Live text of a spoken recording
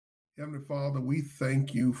Heavenly Father, we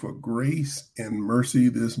thank you for grace and mercy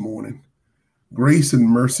this morning. Grace and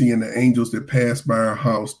mercy and the angels that pass by our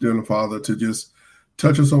house, dear Father, to just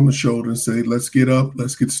touch us on the shoulder and say, let's get up,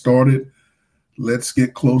 let's get started, let's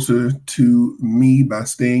get closer to me by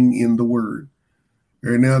staying in the Word.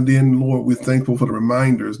 Every now and then, Lord, we're thankful for the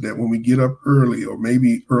reminders that when we get up early or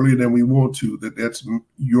maybe earlier than we want to, that's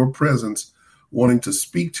your presence wanting to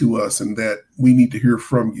speak to us and that we need to hear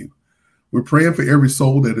from you. We're praying for every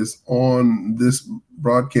soul that is on this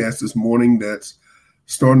broadcast this morning that's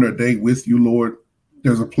starting their day with you, Lord.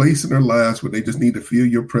 There's a place in their lives where they just need to feel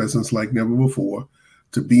your presence like never before,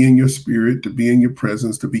 to be in your spirit, to be in your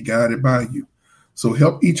presence, to be guided by you. So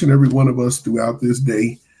help each and every one of us throughout this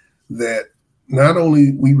day that not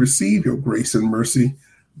only we receive your grace and mercy,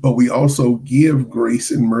 but we also give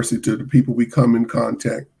grace and mercy to the people we come in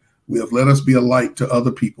contact with. Let us be a light to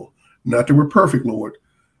other people. Not that we're perfect, Lord,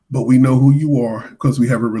 but we know who you are because we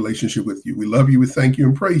have a relationship with you. We love you, we thank you,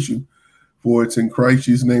 and praise you. For it's in Christ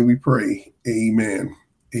Jesus' name we pray. Amen.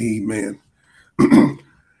 Amen.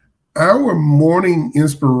 Our morning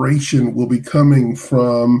inspiration will be coming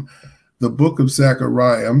from the book of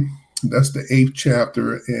Zechariah. That's the 8th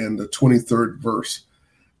chapter and the 23rd verse.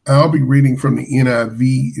 I'll be reading from the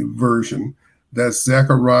NIV version. That's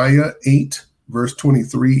Zechariah 8, verse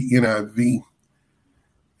 23, NIV.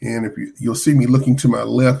 And if you'll see me looking to my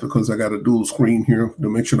left because I got a dual screen here to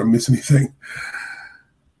make sure I don't miss anything.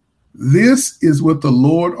 This is what the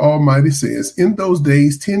Lord Almighty says. In those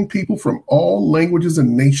days, 10 people from all languages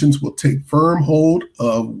and nations will take firm hold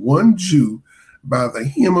of one Jew by the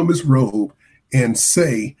hem of his robe and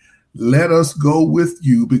say, let us go with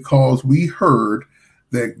you because we heard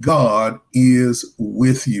that God is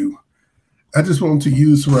with you. I just want to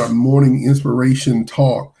use for our morning inspiration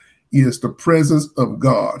talk is the presence of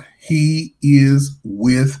God. He is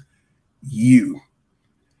with you.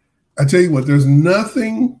 I tell you what, there's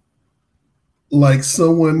nothing like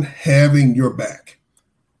someone having your back.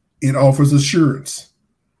 It offers assurance,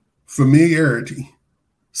 familiarity,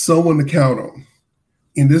 someone to count on.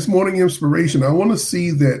 In this morning inspiration, I want us to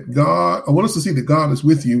see that God is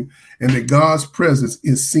with you and that God's presence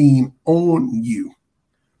is seen on you.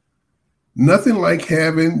 Nothing like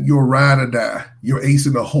having your ride or die, your ace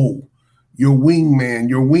in the hole, your wingman,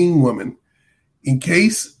 your wingwoman. In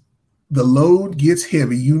case the load gets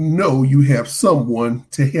heavy, you know you have someone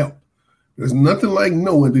to help. There's nothing like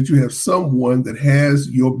knowing that you have someone that has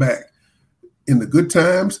your back in the good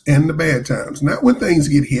times and the bad times. Not when things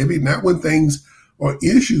get heavy, not when things are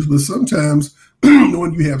issues, but sometimes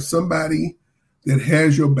when you have somebody that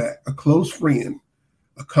has your back, a close friend,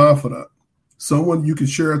 a confidant, someone you can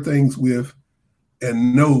share things with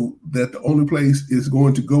and know that the only place is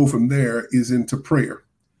going to go from there is into prayer.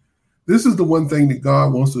 This is the one thing that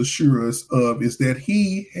God wants to assure us of is that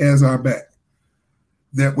he has our back.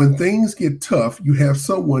 That when things get tough, you have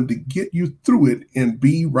someone to get you through it and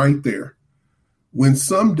be right there. When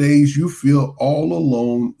some days you feel all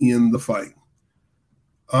alone in the fight.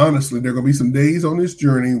 Honestly, there are going to be some days on this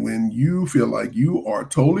journey when you feel like you are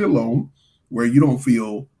totally alone, where you don't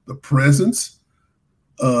feel the presence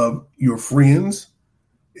of your friends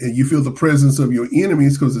and you feel the presence of your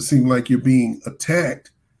enemies because it seems like you're being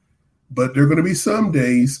attacked. But there are going to be some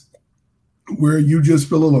days where you just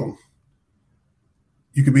feel alone.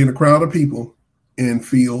 You could be in a crowd of people and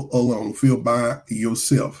feel alone, feel by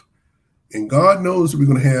yourself. And God knows we're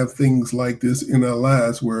going to have things like this in our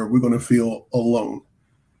lives where we're going to feel alone.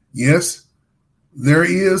 Yes, there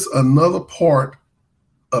is another part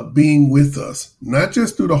of being with us, not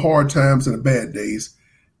just through the hard times and the bad days.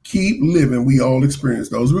 Keep living. We all experience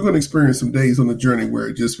those. We're going to experience some days on the journey where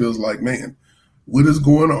it just feels like, man, what is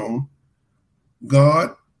going on?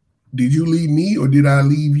 God, did you leave me or did I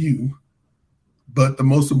leave you? But the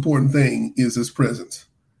most important thing is his presence.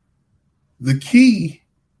 The key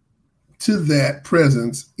to that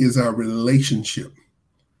presence is our relationship.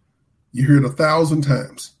 You hear it 1,000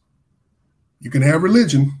 times. You can have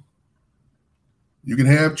religion. You can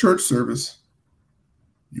have church service.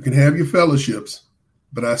 You can have your fellowships.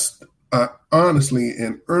 But I honestly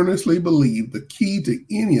and earnestly believe the key to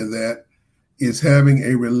any of that is having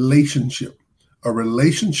a relationship. A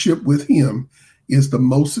relationship with him is the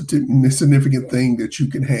most significant thing that you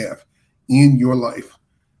can have in your life.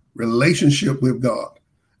 Relationship with God.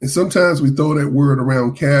 And sometimes we throw that word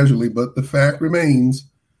around casually, but the fact remains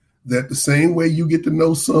that the same way you get to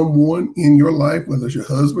know someone in your life, whether it's your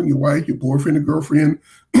husband, your wife, your boyfriend, or girlfriend,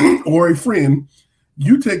 or a friend,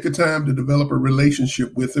 you take the time to develop a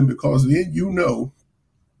relationship with them because then you know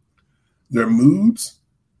their moods,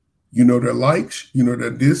 you know their likes, you know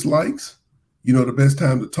their dislikes, you know the best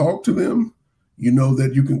time to talk to them, You know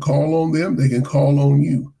that you can call on them. They can call on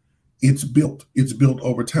you. It's built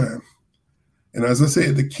over time. And as I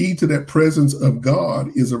said, the key to that presence of God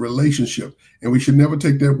is a relationship. And we should never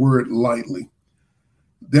take that word lightly.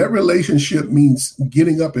 That relationship means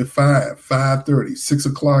getting up at 5:30, 6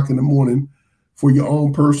 o'clock in the morning for your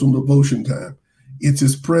own personal devotion time. It's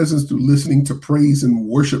his presence through listening to praise and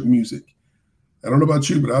worship music. I don't know about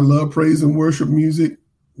you, but I love praise and worship music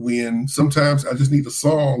when sometimes I just need a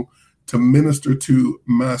song to minister to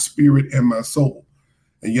my spirit and my soul.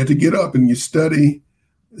 And you have to get up and you study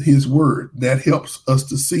his word. That helps us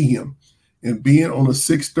to see him. And being on a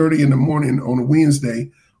 6:30 in the morning on a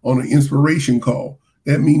Wednesday on an inspiration call,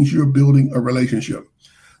 that means you're building a relationship.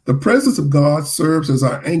 The presence of God serves as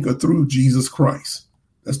our anchor through Jesus Christ.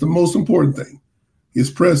 That's the most important thing. His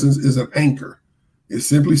presence is an anchor. It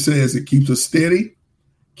simply says it keeps us steady,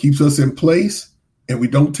 keeps us in place, and we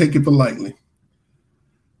don't take it for lightly.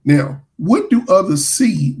 Now, what do others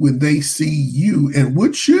see when they see you, and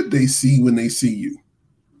what should they see when they see you?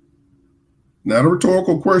 Not a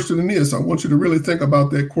rhetorical question in this. I want you to really think about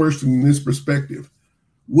that question in this perspective.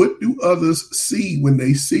 What do others see when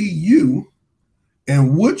they see you,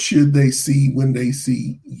 and what should they see when they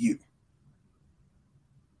see you?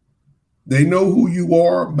 They know who you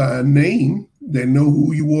are by name. They know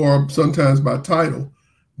who you are sometimes by title,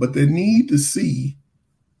 but they need to see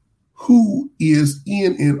who is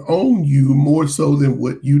in and on you more so than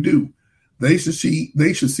what you do. They should see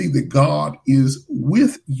that God is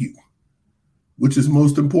with you, which is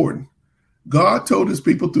most important. God told his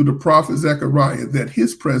people through the prophet Zechariah that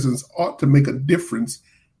his presence ought to make a difference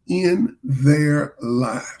in their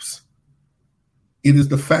lives. It is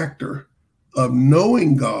the factor of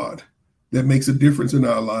knowing God that makes a difference in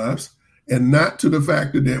our lives, and not to the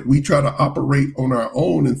factor that we try to operate on our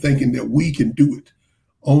own and thinking that we can do it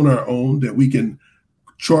on our own, that we can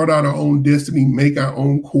chart out our own destiny, make our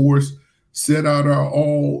own course, set out our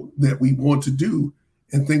all that we want to do,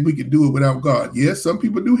 and think we can do it without God. Yes, some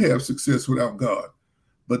people do have success without God,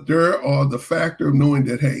 but there are the factor of knowing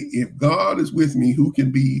that, hey, if God is with me, who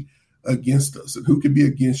can be against us and who can be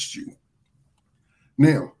against you?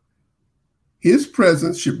 Now, his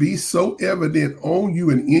presence should be so evident on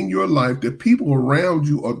you and in your life that people around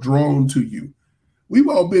you are drawn to you. We've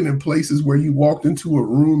all been in places where you walked into a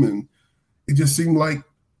room and it just seemed like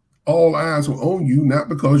all eyes were on you, not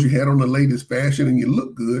because you had on the latest fashion and you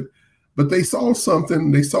looked good, but they saw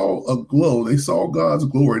something, they saw a glow, they saw God's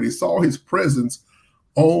glory, they saw his presence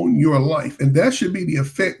on your life. And that should be the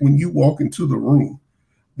effect when you walk into the room,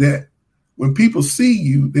 that when people see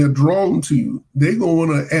you, they're drawn to you. They're going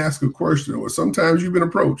to want to ask a question, or sometimes you've been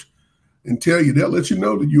approached and tell you, they'll let you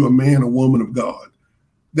know that you're a man or woman of God.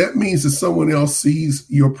 That means that someone else sees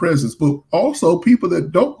your presence. But also people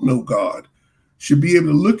that don't know God should be able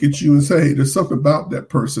to look at you and say, hey, there's something about that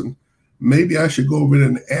person. Maybe I should go over there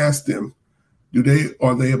and ask them,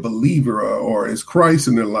 are they a believer, or is Christ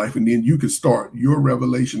in their life? And then you can start your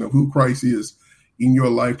revelation of who Christ is in your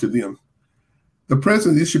life to them. The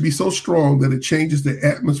presence, it should be so strong that it changes the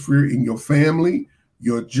atmosphere in your family,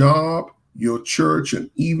 your job, your church, and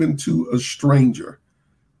even to a stranger.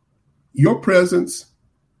 Your presence,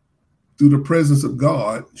 through the presence of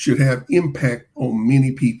God, should have impact on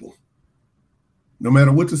many people. No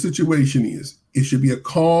matter what the situation is, it should be a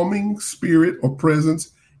calming spirit or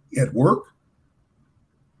presence at work,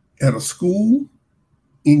 at a school,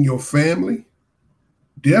 in your family,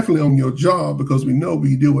 definitely on your job, because we know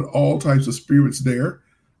we deal with all types of spirits there,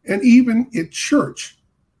 and even at church.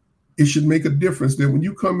 It should make a difference that when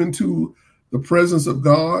you come into the presence of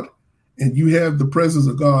God and you have the presence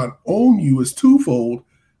of God on you, is twofold,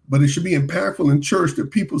 but it should be impactful in church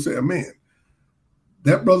that people say, oh, man,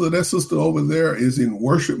 that brother, that sister over there is in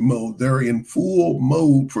worship mode. They're in full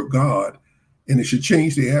mode for God, and it should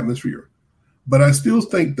change the atmosphere. But I still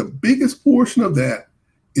think the biggest portion of that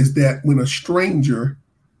is that when a stranger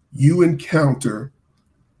you encounter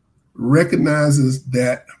recognizes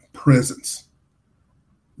that presence,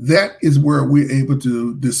 that is where we're able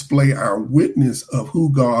to display our witness of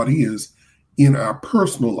who God is in our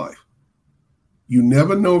personal life. You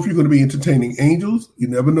never know if you're going to be entertaining angels. You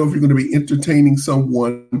never know if you're going to be entertaining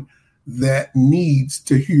someone that needs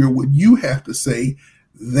to hear what you have to say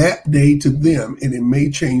that day to them, and it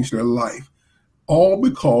may change their life. All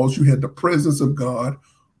because you had the presence of God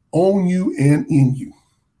on you and in you.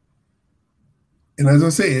 And as I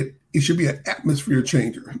said, it should be an atmosphere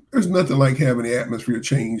changer. There's nothing like having the atmosphere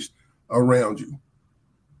changed around you.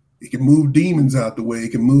 It can move demons out the way.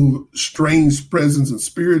 It can move strange presence and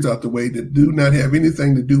spirits out the way that do not have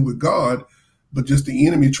anything to do with God, but just the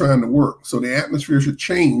enemy trying to work. So the atmosphere should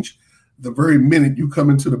change the very minute you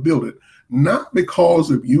come into the building. not because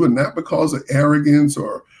of you and not because of arrogance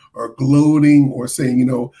or gloating or saying,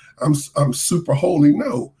 I'm super holy.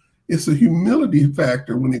 No, it's a humility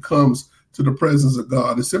factor when it comes to the presence of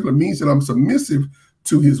God. It simply means that I'm submissive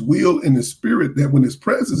to his will and his spirit, that when his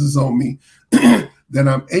presence is on me, that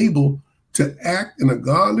I'm able to act in a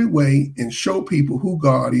godly way and show people who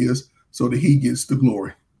God is so that he gets the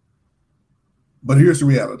glory. But here's the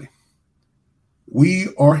reality. We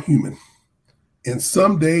are human. And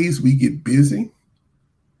some days we get busy.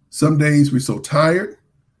 Some days we're so tired.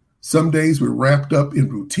 Some days we're wrapped up in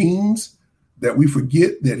routines that we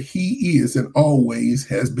forget that he is and always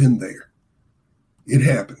has been there. It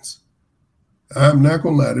happens. I'm not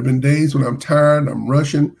going to lie. There have been days when I'm tired, I'm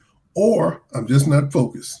rushing, or I'm just not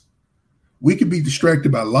focused. We can be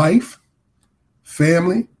distracted by life,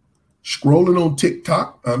 family, scrolling on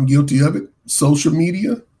TikTok. I'm guilty of it. Social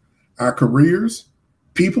media, our careers,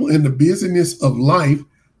 people in the busyness of life,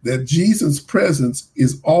 that Jesus' presence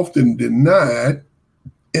is often denied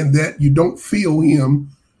and that you don't feel him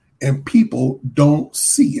and people don't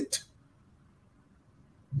see it.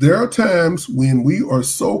 There are times when we are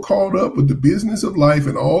so caught up with the business of life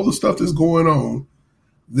and all the stuff that's going on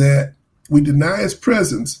that we deny his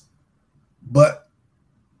presence, but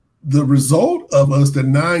the result of us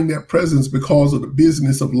denying that presence because of the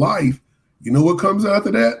business of life, you know what comes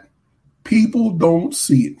after that? People don't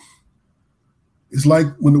see it. It's like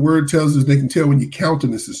when the word tells us they can tell when your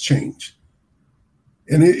countenance has changed.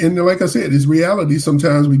 And like I said, it's reality.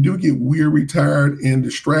 Sometimes we do get weary, tired, and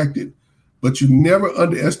distracted, but you never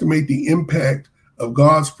underestimate the impact of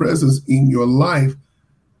God's presence in your life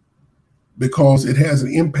because it has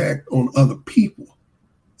an impact on other people.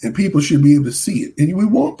 And people should be able to see it. And we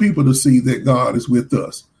want people to see that God is with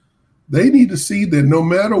us. They need to see that no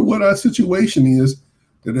matter what our situation is,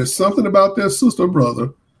 that there's something about their sister or brother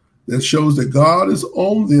that shows that God is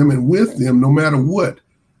on them and with them no matter what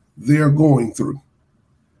they're going through.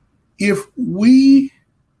 If we'll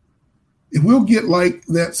get like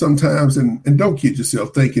that sometimes, and don't kid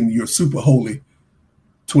yourself thinking you're super holy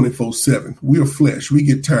 24/7. We're flesh. We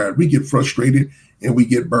get tired. We get frustrated and we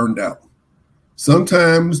get burned out.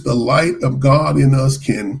 Sometimes the light of God in us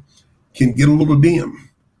can get a little dim.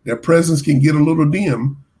 That presence can get a little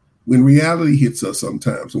dim when reality hits us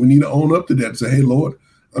sometimes. And we need to own up to that and say, hey, Lord,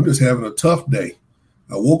 I'm just having a tough day.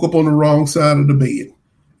 I woke up on the wrong side of the bed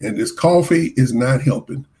and this coffee is not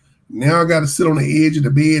helping. Now I got to sit on the edge of the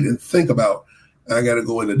bed and think about, I got to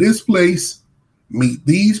go into this place, meet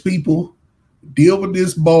these people, deal with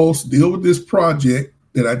this boss, deal with this project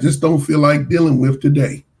that I just don't feel like dealing with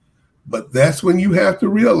today. But that's when you have to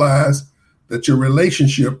realize that your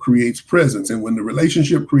relationship creates presence. And when the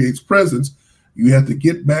relationship creates presence, you have to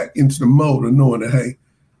get back into the mode of knowing that, hey,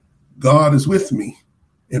 God is with me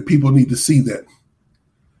and people need to see that.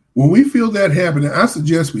 When we feel that happening, I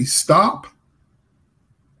suggest we stop,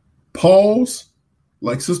 pause,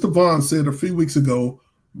 like Sister Vaughn said a few weeks ago,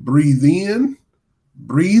 breathe in,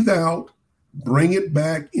 breathe out, bring it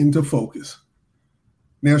back into focus.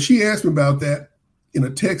 Now, she asked me about that in a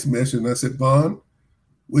text message, and I said, Vaughn,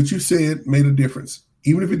 what you said made a difference,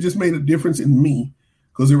 even if it just made a difference in me,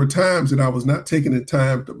 because there were times that I was not taking the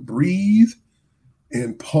time to breathe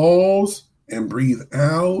and pause and breathe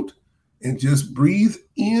out and just breathe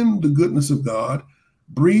in the goodness of God,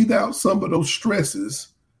 breathe out some of those stresses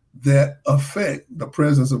that affect the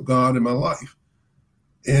presence of God in my life.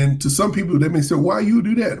 And to some people, they may say, why you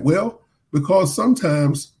do that? Well, because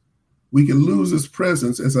sometimes we can lose his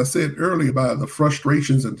presence, as I said earlier, by the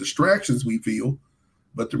frustrations and distractions we feel.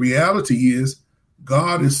 But the reality is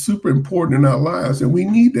God is super important in our lives and we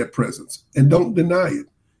need that presence, and don't deny it.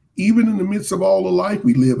 Even in the midst of all the life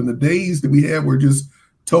we live, in the days that we have, we're just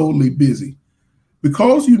totally busy.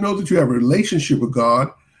 Because you know that you have a relationship with God,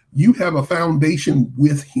 you have a foundation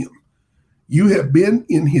with him. You have been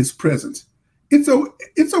in his presence. It's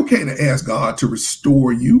okay to ask God to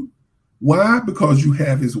restore you. Why? Because you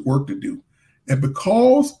have his work to do. And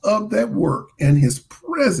because of that work and his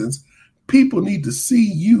presence, people need to see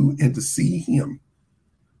you and to see him.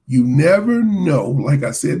 You never know, like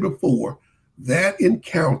I said before, that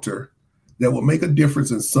encounter that will make a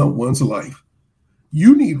difference in someone's life.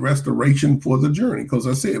 You need restoration for the journey. Because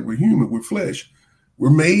I said, we're human, we're flesh. We're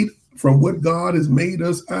made from what God has made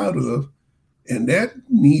us out of. And that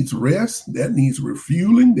needs rest, that needs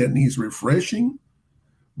refueling, that needs refreshing.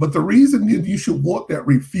 But the reason that you should want that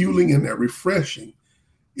refueling and that refreshing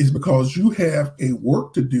is because you have a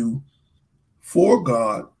work to do for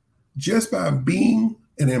God just by being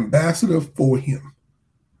an ambassador for him.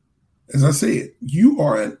 As I said, you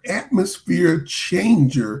are an atmosphere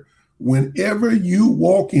changer whenever you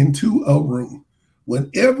walk into a room.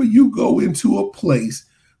 Whenever you go into a place,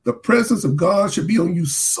 the presence of God should be on you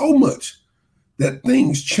so much that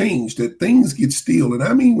things change, that things get still. And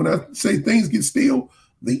I mean, when I say things get still,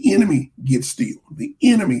 the enemy gets still. The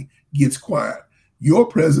enemy gets quiet. Your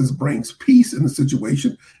presence brings peace in the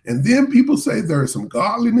situation. And then people say there is some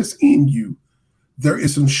godliness in you. There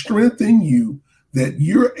is some strength in you that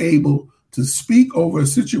you're able to speak over a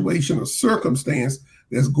situation or circumstance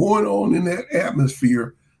that's going on in that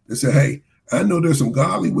atmosphere and say, hey, I know there's some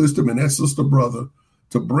godly wisdom in that sister, brother,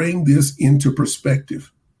 to bring this into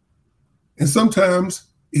perspective. And sometimes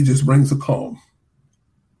it just brings a calm.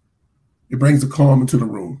 It brings a calm into the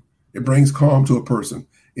room. It brings calm to a person.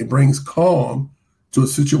 It brings calm to a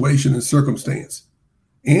situation and circumstance.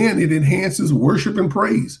 And it enhances worship and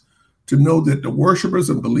praise to know that the worshipers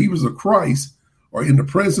and believers of Christ are in the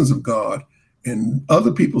presence of God, and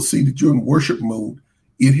other people see that you're in worship mode.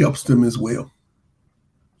 It helps them as well.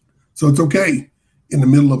 So it's okay in the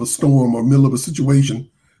middle of a storm or middle of a situation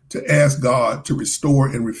to ask God to restore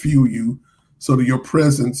and refuel you so that your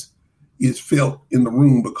presence is felt in the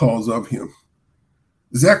room because of him.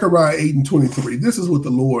 Zechariah 8:23. This is what the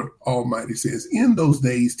Lord Almighty says. In those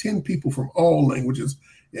days, 10 people from all languages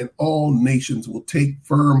and all nations will take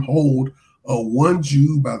firm hold of one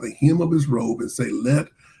Jew by the hem of his robe and say, let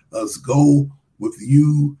us go with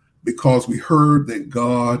you because we heard that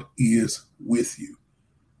God is with you.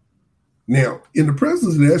 Now, in the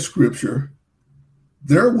presence of that scripture,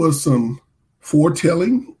 there was some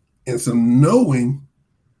foretelling and some knowing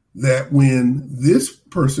that when this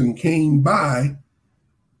person came by,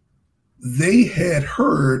 they had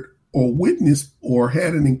heard or witnessed or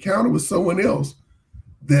had an encounter with someone else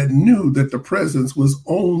that knew that the presence was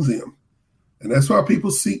on them. And that's why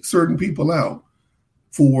people seek certain people out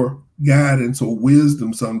for guidance or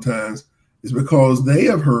wisdom sometimes, is because they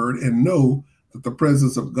have heard and know that the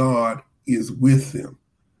presence of God is with them.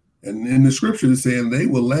 And in the scripture is saying they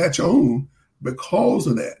will latch on because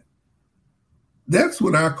of that. That's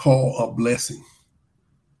what I call a blessing.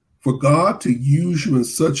 For God to use you in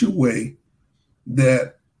such a way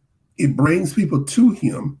that it brings people to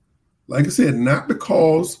him, like I said, not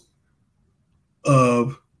because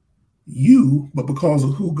of you, but because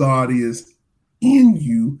of who God is in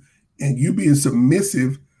you, and you being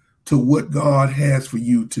submissive to what God has for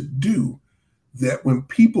you to do, that when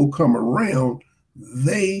people come around,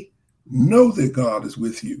 they know that God is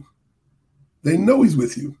with you. They know he's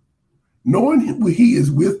with you. Knowing he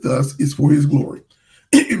is with us is for his glory.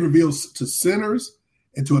 It reveals to sinners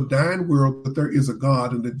and to a dying world that there is a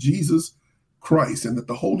God and that Jesus Christ and that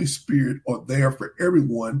the Holy Spirit are there for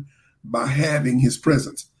everyone by having his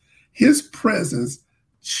presence. His presence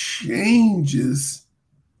changes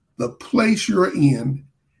the place you're in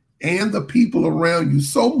and the people around you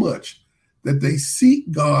so much that they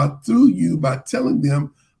seek God through you by telling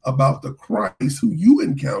them about the Christ who you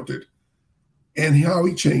encountered and how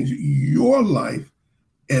he changed your life,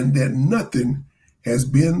 and that nothing has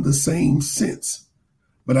been the same since.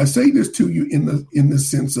 But I say this to you in the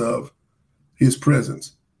sense of his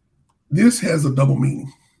presence. This has a double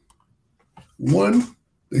meaning. One,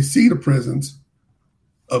 they see the presence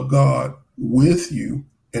of God with you,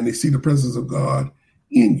 and they see the presence of God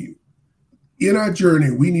in you. In our journey,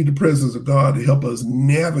 we need the presence of God to help us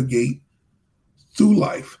navigate through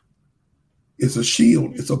life. It's a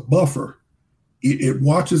shield. It's a buffer. It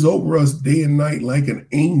watches over us day and night like an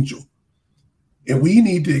angel. And we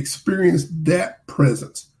need to experience that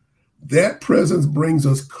presence. That presence brings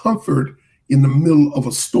us comfort in the middle of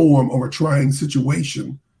a storm or a trying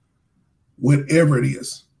situation, whatever it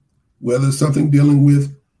is, whether it's something dealing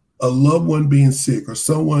with a loved one being sick or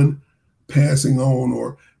someone passing on,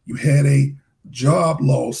 or you had a job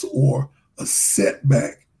loss or a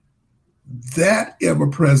setback. That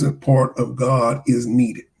ever-present part of God is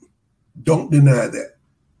needed. Don't deny that.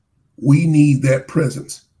 We need that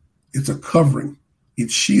presence. It's a covering.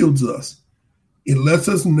 It shields us. It lets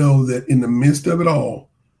us know that in the midst of it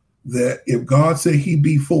all, that if God said he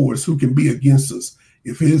be for us, who can be against us?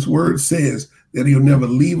 If his word says that he'll never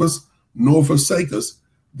leave us nor forsake us,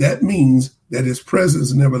 that means that his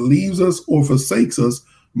presence never leaves us or forsakes us,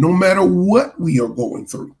 no matter what we are going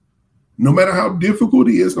through. No matter how difficult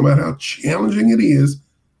it is, no matter how challenging it is,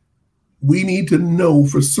 we need to know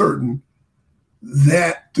for certain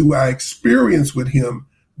that through our experience with him,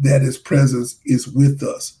 that his presence is with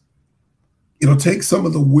us. It'll take some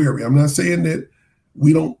of the worry. I'm not saying that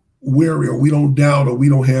we don't worry or we don't doubt or we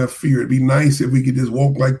don't have fear. It'd be nice if we could just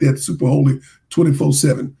walk like that super holy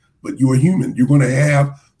 24/7. But you're a human. You're going to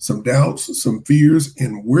have some doubts, some fears,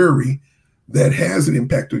 and worry that has an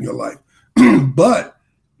impact on your life. But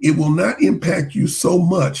it will not impact you so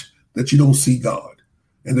much that you don't see God.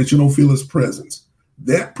 and that you don't feel his presence.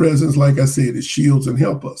 That presence, like I said, it shields and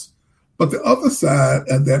helps us. But the other side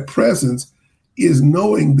of that presence is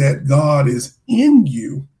knowing that God is in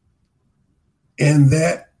you and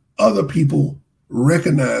that other people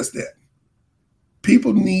recognize that.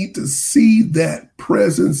 People need to see that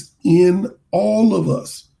presence in all of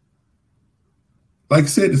us. Like I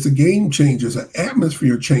said, it's a game changer, it's an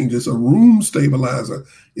atmosphere changer, it's a room stabilizer,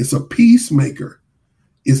 it's a peacemaker.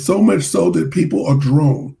 It's so much so that people are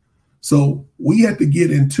drawn. So we have to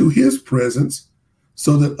get into his presence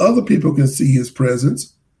so that other people can see his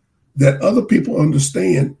presence, that other people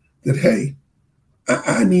understand that, hey,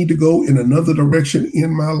 I need to go in another direction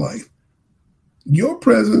in my life. Your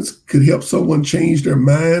presence could help someone change their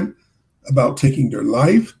mind about taking their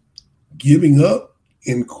life, giving up,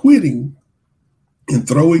 and quitting and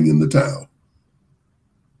throwing in the towel.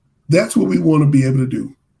 That's what we want to be able to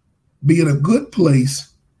do. Be in a good place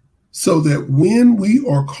so that when we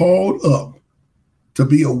are called up to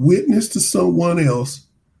be a witness to someone else,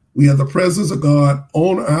 we have the presence of God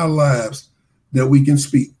on our lives that we can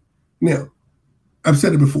speak. Now, I've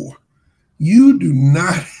said it before. You do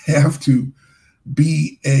not have to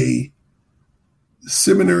be a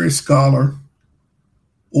seminary scholar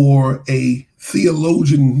or a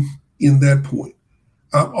theologian in that point.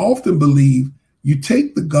 I often believe you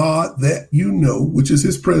take the God that you know, which is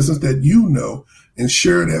his presence that you know, and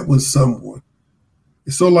share that with someone.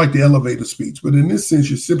 It's so like the elevator speech, but in this sense,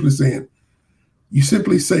 you're simply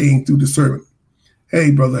saying through discernment,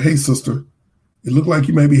 hey, brother, hey, sister, it looked like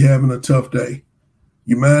you may be having a tough day.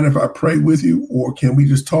 You mind if I pray with you, or can we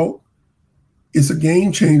just talk? It's a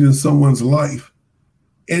game changer in someone's life.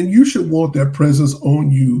 And you should want that presence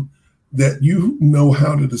on you, that you know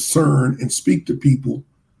how to discern and speak to people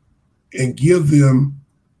and give them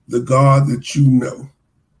the God that you know.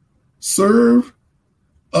 Serve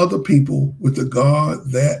other people with the God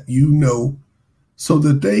that you know so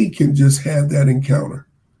that they can just have that encounter.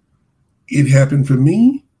 It happened for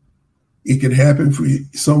me. It can happen for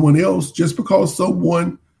someone else just because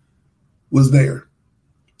someone was there.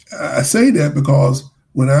 I say that because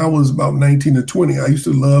when I was about 19 or 20, I used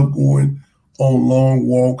to love going on long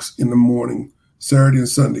walks in the morning, Saturday and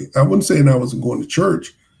Sunday. I wasn't saying I wasn't going to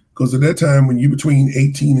church, because at that time, when you're between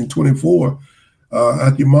 18 and 24,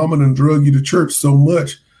 your mama done drug you to church so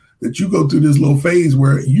much that you go through this little phase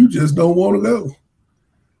where you just don't want to go.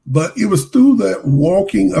 But it was through that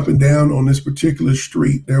walking up and down on this particular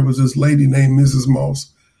street, there was this lady named Mrs.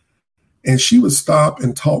 Moss, and she would stop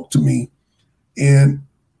and talk to me. And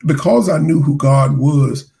because I knew who God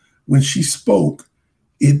was, when she spoke,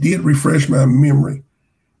 it did refresh my memory.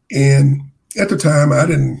 And at the time, I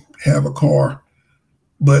didn't have a car,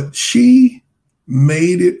 but she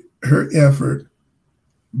made it her effort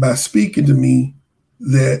by speaking to me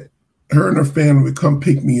that her and her family would come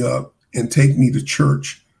pick me up and take me to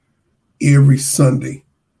church every Sunday,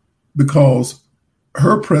 because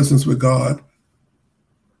her presence with God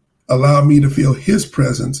allowed me to feel his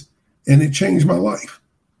presence, and it changed my life.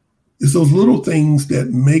 It's those little things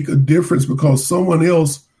that make a difference, because someone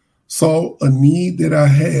else saw a need that I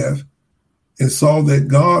have and saw that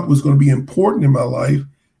God was going to be important in my life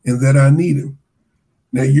and that I need him.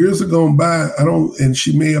 Now, years have gone by, and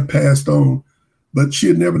she may have passed on, but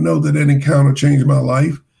she'd never know that that encounter changed my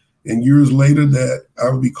life. And years later that I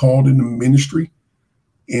would be called into ministry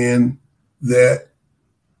and that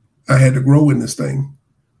I had to grow in this thing.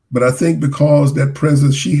 But I think because that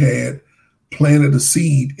presence she had planted a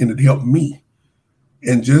seed and it helped me.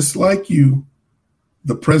 And just like you,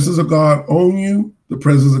 the presence of God on you, the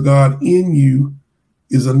presence of God in you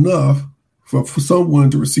is enough for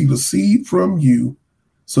someone to receive a seed from you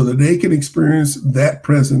so that they can experience that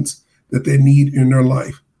presence that they need in their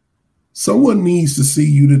life. Someone needs to see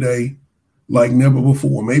you today like never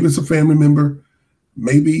before. Maybe it's a family member.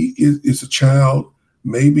 Maybe it's a child.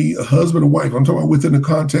 Maybe a husband or wife. I'm talking about within the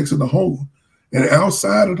context of the home and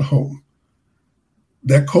outside of the home.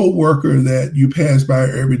 That coworker that you pass by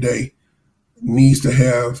every day needs to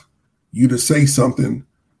have you to say something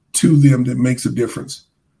to them that makes a difference.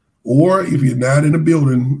 Or if you're not in a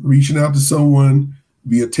building, reaching out to someone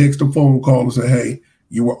via text or phone call and say, hey,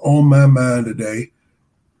 you were on my mind today.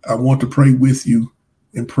 I want to pray with you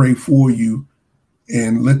and pray for you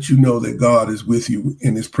and let you know that God is with you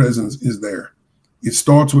and his presence is there. It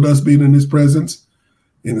starts with us being in his presence,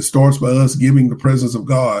 and it starts by us giving the presence of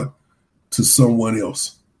God to someone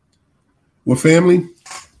else. Well, family,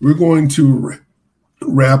 we're going to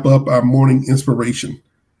wrap up our morning inspiration.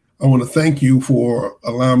 I want to thank you for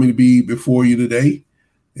allowing me to be before you today,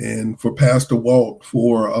 and for Pastor Walt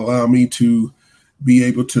for allowing me to be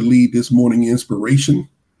able to lead this morning inspiration.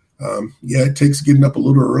 Yeah, it takes getting up a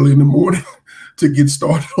little early in the morning to get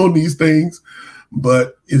started on these things,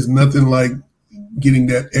 but it's nothing like getting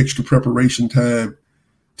that extra preparation time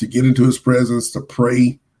to get into his presence, to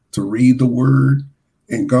pray, to read the word,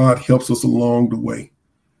 and God helps us along the way.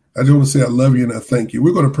 I just want to say I love you and I thank you.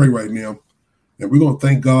 We're going to pray right now, and we're going to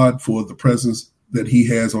thank God for the presence that he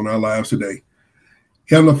has on our lives today.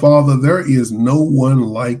 Heavenly Father, there is no one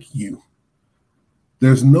like you.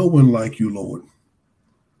 There's no one like you, Lord.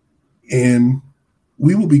 And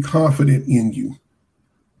we will be confident in you.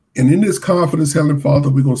 And in this confidence, Heavenly Father,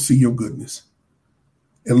 we're going to see your goodness.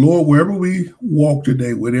 And Lord, wherever we walk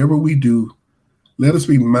today, whatever we do, let us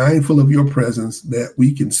be mindful of your presence, that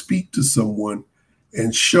we can speak to someone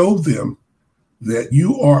and show them that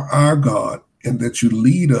you are our God and that you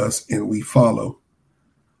lead us and we follow.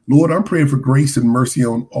 Lord, I'm praying for grace and mercy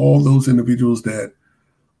on all those individuals that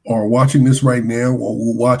are watching this right now or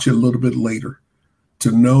will watch it a little bit later,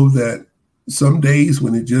 to know that some days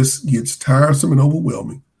when it just gets tiresome and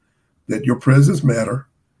overwhelming, that your presence matters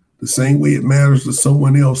the same way it matters to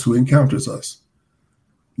someone else who encounters us.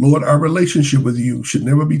 Lord, our relationship with you should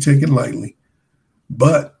never be taken lightly,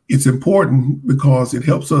 but it's important because it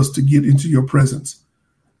helps us to get into your presence.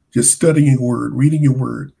 Just studying your word, reading your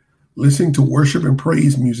word, listening to worship and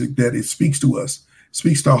praise music, that it speaks to us,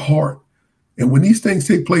 speaks to our heart. And when these things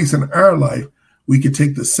take place in our life, we can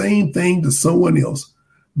take the same thing to someone else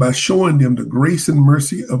by showing them the grace and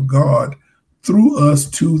mercy of God through us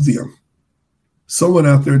to them. Someone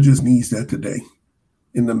out there just needs that today.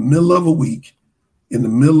 In the middle of a week, in the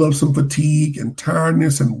middle of some fatigue and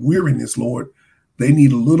tiredness and weariness, Lord, they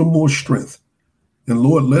need a little more strength. And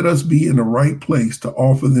Lord, let us be in the right place to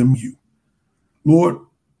offer them you. Lord,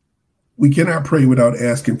 we cannot pray without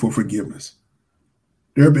asking for forgiveness.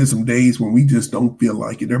 There have been some days when we just don't feel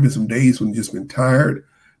like it. There have been some days when we've just been tired. There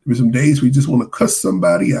have been some days we just want to cuss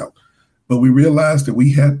somebody out. But we realize that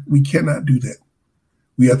we cannot do that.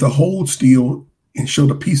 We have to hold still and show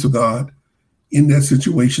the peace of God in that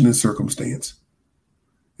situation and circumstance.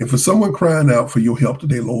 And for someone crying out for your help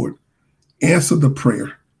today, Lord, answer the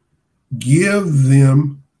prayer. Give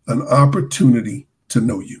them an opportunity to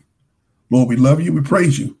know you. Lord, we love you. We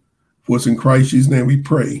praise you. For it's in Christ Jesus' name we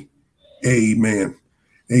pray. Amen.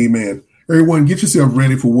 Amen. Everyone, get yourself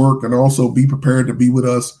ready for work and also be prepared to be with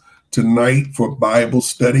us tonight for Bible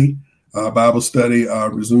study. Bible study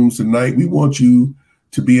resumes tonight. We want you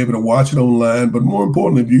to be able to watch it online, but more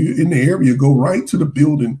importantly, if you're in the area, go right to the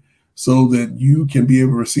building so that you can be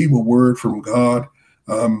able to receive a word from God.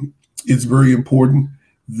 It's very important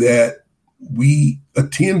that we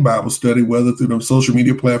attend Bible study, whether through the social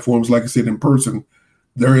media platforms, like I said, in person.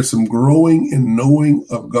 There is some growing and knowing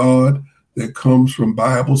of God that comes from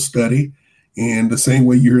Bible study. And the same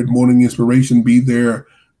way you're at Morning Inspiration, be there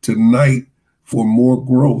tonight for more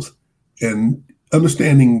growth. And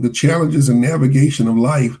understanding the challenges and navigation of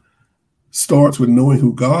life starts with knowing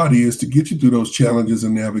who God is to get you through those challenges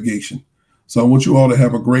and navigation. So I want you all to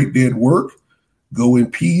have a great day at work. Go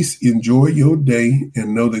in peace, enjoy your day,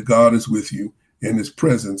 and know that God is with you and his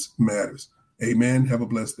presence matters. Amen. Have a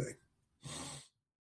blessed day.